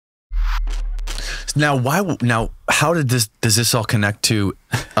Now, how does this all connect to?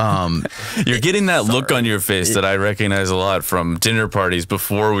 You're getting that look on your face that I recognize a lot from dinner parties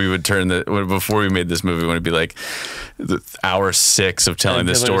before we would before we made this movie, when it'd be like hour 6 of telling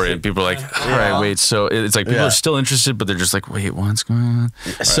the story, and people are like, all right, wait. So it's like people are still interested, but they're just like, wait, what's going on?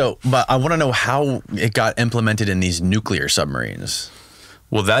 So, but I want to know how it got implemented in these nuclear submarines.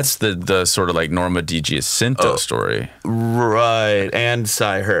 Well, that's the sort of like Norma Di Giacinto story. Right. And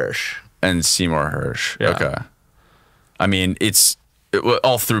Cy Hirsch. And Seymour Hirsch. Yeah. Okay. I mean, it's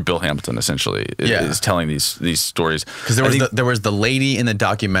all through Bill Hamilton, essentially, is telling these stories. Because there was the lady in the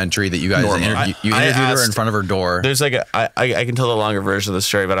documentary that you guys interviewed her in front of her door. There's like I can tell the longer version of the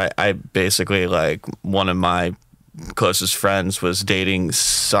story, but I basically, like, one of my closest friends was dating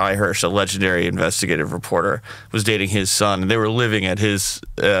Cy Hirsch, a legendary investigative reporter, was dating his son, and they were living at his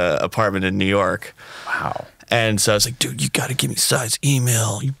apartment in New York. Wow. And so I was like, dude, you got to give me Cy's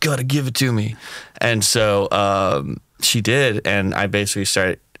email. You got to give it to me. And so she did, and I basically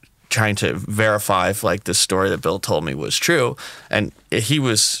started trying to verify if, like, the story that Bill told me was true. And he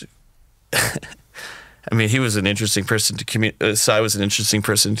was, I mean, he was an interesting person to Cy was an interesting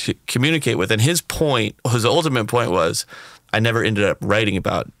person to communicate with. And his ultimate point was, I never ended up writing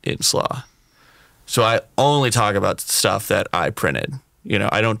about Inslaw. So I only talk about stuff that I printed. You know,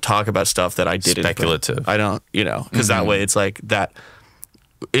 I don't talk about stuff that I didn't. Speculative. I don't, you know, because that way it's like that.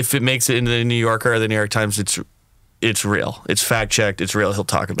 If it makes it into the New Yorker or the New York Times, it's real. It's fact checked. It's real. He'll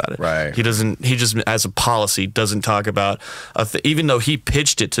talk about it. Right. He just, as a policy, doesn't talk about even though he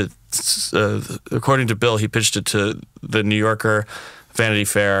pitched it to, according to Bill, he pitched it to the New Yorker, Vanity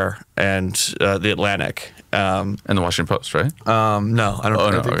Fair, and the Atlantic, and the Washington Post, right? No, I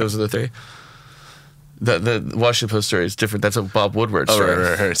don't think those are the three. The Washington Post story is different. That's a Bob Woodward story.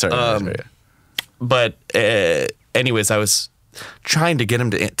 Right. Sorry. But anyways, I was trying to get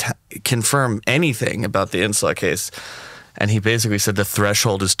him to confirm anything about the Inslaw case, and he basically said the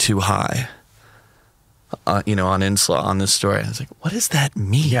threshold is too high. You know, on Inslaw, on this story. I was like, what does that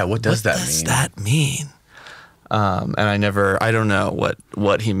mean? Yeah, what does that mean? And I don't know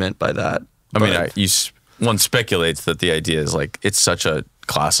what he meant by that. I mean, one speculates that the idea is, like, it's such a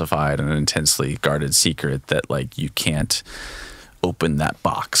classified and intensely guarded secret that, like, you can't open that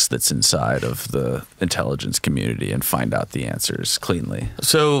box that's inside of the intelligence community and find out the answers cleanly.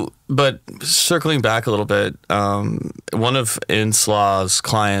 So, but circling back a little bit, one of Inslaw's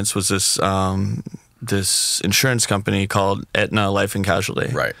clients was this insurance company called Aetna Life and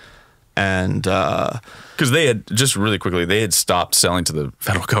Casualty. Right. And because they had stopped selling to the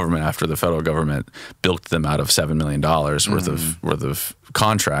federal government after the federal government bilked them out of $7 million worth of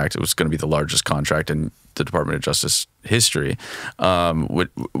contract. It was going to be the largest contract in the Department of Justice history.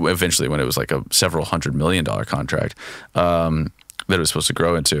 Eventually, when it was like a several $100 million contract that it was supposed to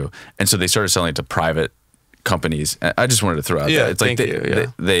grow into, and so they started selling it to private companies. I just wanted to throw out that it's like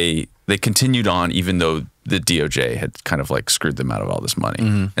they continued on even though the DOJ had kind of like screwed them out of all this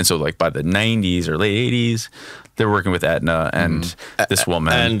money. And so, like, by the 90s or late 80s, they're working with Aetna and this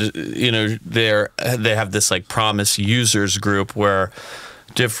woman. And, you know, they have this, like, promise users group where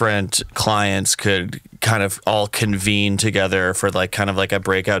different clients could kind of all convene together for, like, kind of like a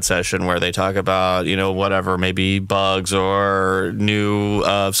breakout session where they talk about, you know, whatever, maybe bugs or new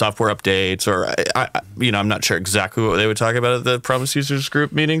software updates, or you know, I'm not sure exactly what they would talk about at the promise users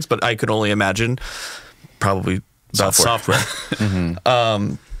group meetings, but I could only imagine probably about software.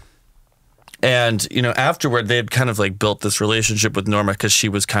 And, you know, afterward, they had kind of, like, built this relationship with Norma because she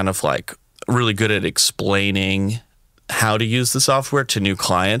was kind of, like, really good at explaining how to use the software to new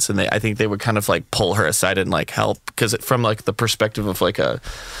clients, and I think they would kind of, like, pull her aside and, like, help, because from, like, the perspective of, like, a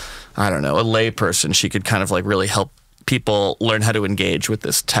lay person, she could kind of, like, really help people learn how to engage with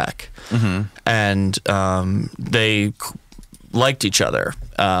this tech. And they liked each other,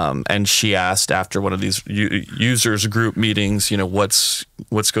 and she asked after one of these users group meetings, you know, what's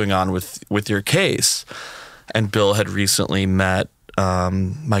going on with your case, and Bill had recently met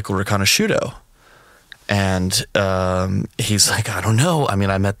Michael Riconosciuto. And he's like, I don't know. I mean,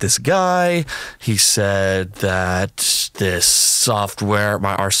 I met this guy. He said that this software,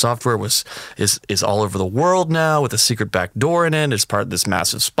 our software is all over the world now with a secret back door in it. It's part of this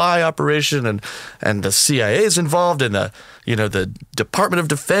massive spy operation, and the CIA is involved in the Department of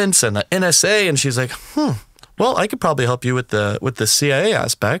Defense and the NSA. And she's like, well, I could probably help you with the CIA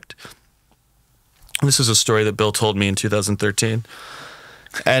aspect. This is a story that Bill told me in 2013.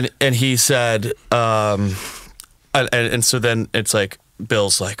 And he said, and so then it's like,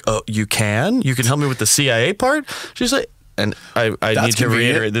 Bill's like, oh, you can help me with the CIA part? She's like, and I need to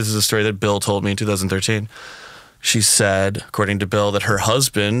reiterate, this is a story that Bill told me in 2013. she said, according to Bill, that her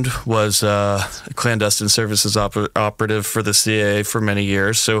husband was a clandestine services operative for the CIA for many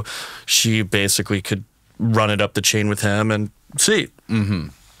years. So she basically could run it up the chain with him and see.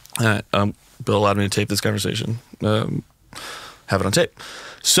 Mm-hmm. Bill allowed me to tape this conversation, have it on tape.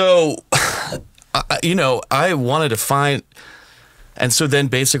 So, I wanted to find... And so then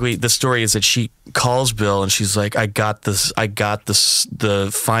basically the story is that she calls Bill and she's like,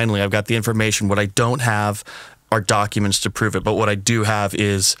 finally, I've got the information. What I don't have are documents to prove it, but what I do have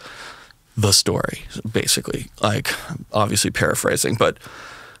is the story, basically. Like, obviously paraphrasing, but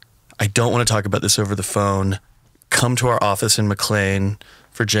I don't want to talk about this over the phone. Come to our office in McLean,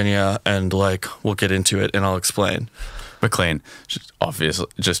 Virginia, and we'll get into it and I'll explain. McLean,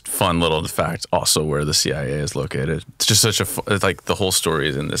 just fun little fact. Also, where the CIA is located. It's just such the whole story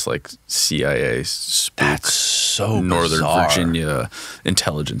is in this CIA spook. That's so Northern bizarre. Virginia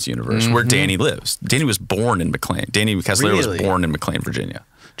intelligence universe where Danny lives. Danny was born in McLean. Danny Kessler was born in McLean, Virginia.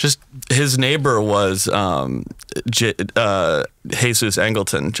 Just his neighbor was Jesus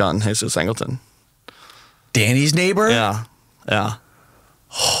Angleton, John Jesus Angleton. Danny's neighbor? Yeah.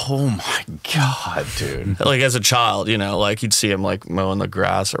 Oh my God, dude. As a child, you'd see him mowing the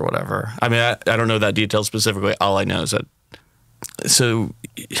grass or whatever. I mean, I don't know that detail specifically. All I know is that, so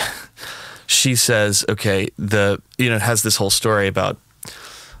she says, okay, it has this whole story about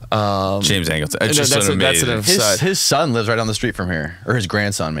James Angleton. It's just amazing. That's an aside. His son lives right down the street from here, or his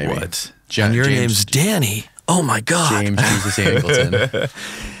grandson maybe. What? And your name's Danny. Oh my God. James Jesus Angleton.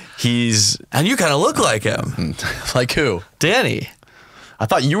 And you kind of look like him. Like who? Danny. I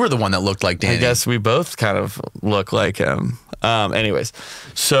thought you were the one that looked like Danny. I guess we both kind of look like him. Anyways,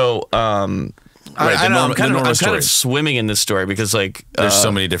 so I'm kind of swimming in this story because there's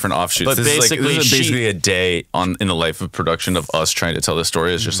so many different offshoots. But this is basically a day in the life of production of us trying to tell this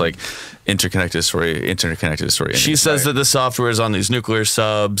story. It's just interconnected story. She says that the software is on these nuclear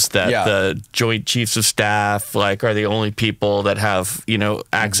subs, that the Joint Chiefs of Staff are the only people that have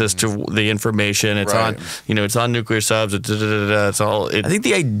access to the information. It's on it's on nuclear subs. It's all. I think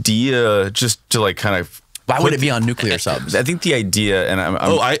the idea, just to kind of. Why would it be on nuclear subs? I think the idea, and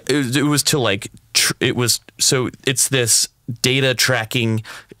it was to it's this data tracking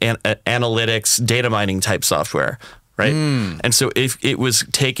and analytics, data mining type software, right? And so if it was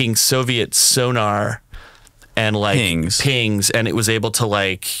taking Soviet sonar and pings, and it was able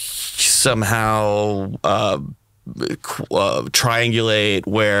to somehow triangulate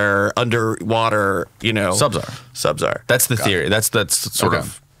where underwater, subs are. That's the theory. That's sort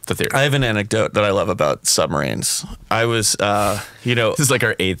of the theory. I have an anecdote that I love about submarines. I was, this is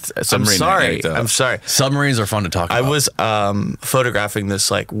our 8th submarine. I'm sorry. Submarines are fun to talk about. I was photographing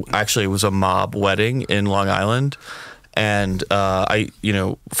this, actually it was a mob wedding in Long Island. And I,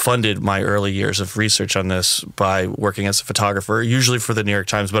 funded my early years of research on this by working as a photographer, usually for the New York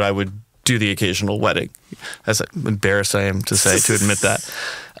Times, but I would do the occasional wedding. As embarrassed I am to admit that.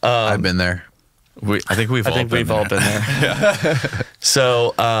 I've been there. I think we've all been there. Yeah.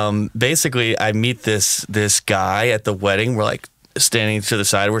 So basically, I meet this guy at the wedding. We're standing to the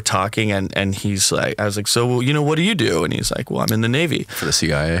side. We're talking, and he's like, I was like, so what do you do? And he's like, well, I'm in the Navy for the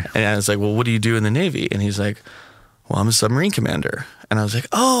CIA. And I was like, well, what do you do in the Navy? And he's like, well, I'm a submarine commander. And I was like,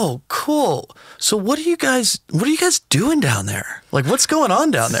 oh, cool. So what are you guys doing down there? What's going on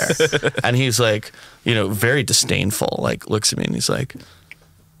down there? And he's like, very disdainful. Looks at me and he's like,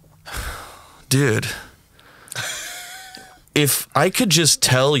 dude, if I could just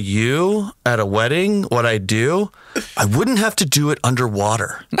tell you at a wedding what I do, I wouldn't have to do it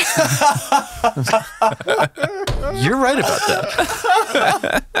underwater. You're right about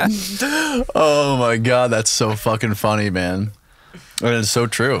that. Oh my God, that's so fucking funny, man. And it's so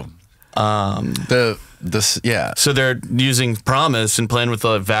true. So they're using Promise and playing with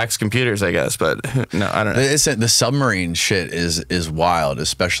the VAX computers, I guess, but no, I don't know. The submarine shit is wild,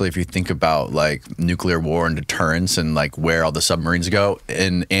 especially if you think about nuclear war and deterrence and where all the submarines go.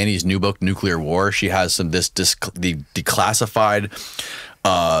 In Annie's new book, Nuclear War, she has the declassified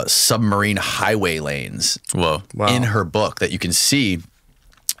submarine highway lanes. Wow. In her book that you can see.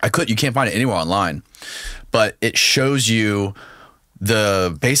 You can't find it anywhere online, but it shows you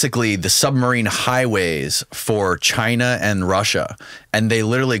basically the submarine highways for China and Russia, and they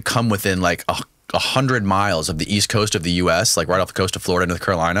literally come within 100 miles of the east coast of the U.S., right off the coast of Florida, North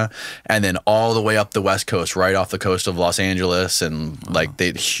Carolina, and then all the way up the west coast, right off the coast of Los Angeles, and they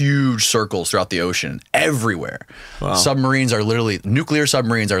had huge circles throughout the ocean, everywhere. Wow. Nuclear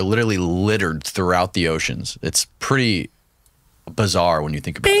submarines are literally littered throughout the oceans. It's pretty bizarre when you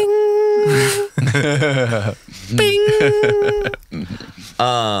think about it. Bing.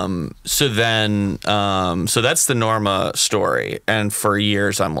 So then, so that's the Norma story. And for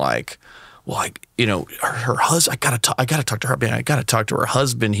years, I'm like, well, her husband, I gotta talk to her. Man, I gotta talk to her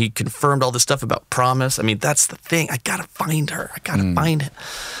husband. He confirmed all this stuff about promise. I mean, that's the thing. I gotta find her. I gotta find him.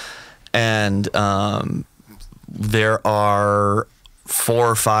 And there are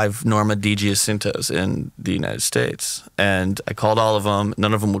 4 or 5 Norma Di Giacintos in the United States, and I called all of them.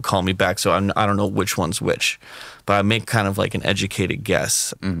 None of them would call me back, so I don't know which one's which. But I make kind of like an educated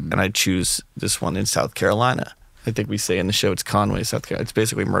guess, and I choose this one in South Carolina. I think we say in the show it's Conway, South Carolina. It's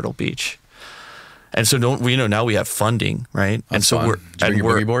basically Myrtle Beach. And so now we have funding, right? That's and so fun. we're Did you bring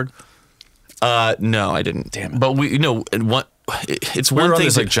your boogie board? No, I didn't. Damn it. But it's We one were on thing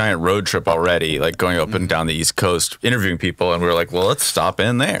this like giant road trip already, like going up and down the East Coast, interviewing people, and we were like, well, let's stop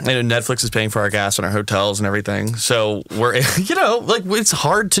in there. And Netflix is paying for our gas and our hotels and everything. So we're, like it's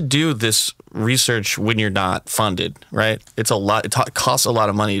hard to do this research when you're not funded, right? It's a lot. It costs a lot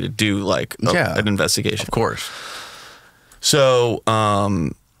of money to do like an investigation. Of course. So,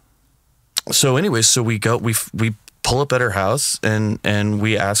 anyways, so we pull up at her house and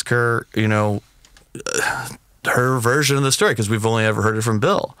we ask her, her version of the story, because we've only ever heard it from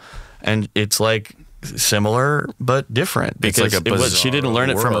Bill, and it's like similar but different, because it's like she didn't learn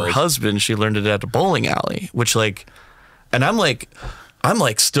it from her husband. She learned it at a bowling alley, which and I'm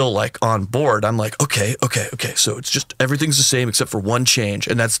still like on board. I'm like, okay. So it's just everything's the same except for one change,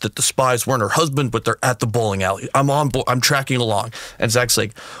 and that's that the spies weren't her husband, but they're at the bowling alley. I'm on board. I'm tracking along, and Zach's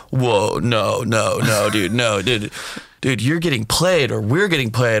like, whoa, no, dude, no, dude, you're getting played, or we're getting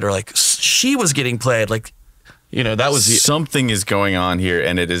played, or like she was getting played, like. That was something is going on here,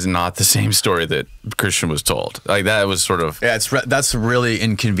 and it is not the same story that Christian was told. Like that was sort of that's a really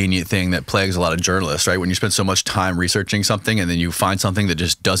inconvenient thing that plagues a lot of journalists, right? When you spend so much time researching something and then you find something that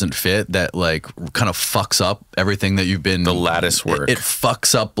just doesn't fit, that like kind of fucks up everything that you've been the lattice work. It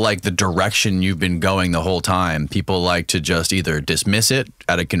fucks up like the direction you've been going the whole time. People like to just either dismiss it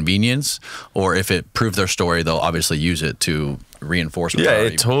out of convenience, or if it proves their story, they'll obviously use it to reinforce. Yeah,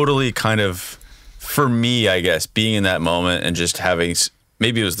 it totally kind of. For me, I guess, being in that moment and just having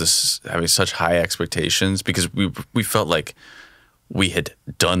such high expectations, because we felt like we had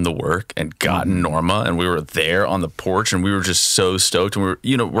done the work and gotten Norma, and we were there on the porch, and we were just so stoked. And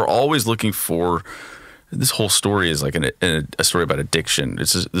we're always looking for, this whole story is like a story about addiction.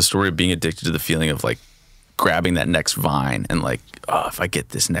 It's the story of being addicted to the feeling of like grabbing that next vine and like, oh, if I get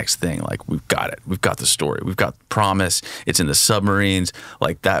this next thing, like we've got it. We've got the story. We've got promise. It's in the submarines.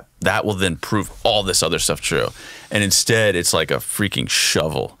 Like that will then prove all this other stuff true. And instead it's like a freaking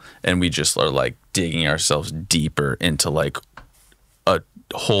shovel. And we just are like digging ourselves deeper into like a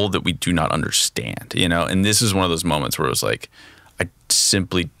hole that we do not understand, And this is one of those moments where it was like, I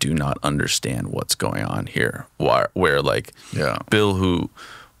simply do not understand what's going on here. Where like Bill, who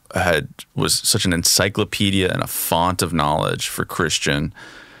was such an encyclopedia and a font of knowledge for Christian,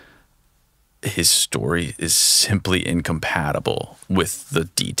 his story is simply incompatible with the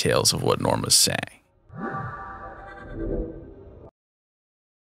details of what Norma's saying.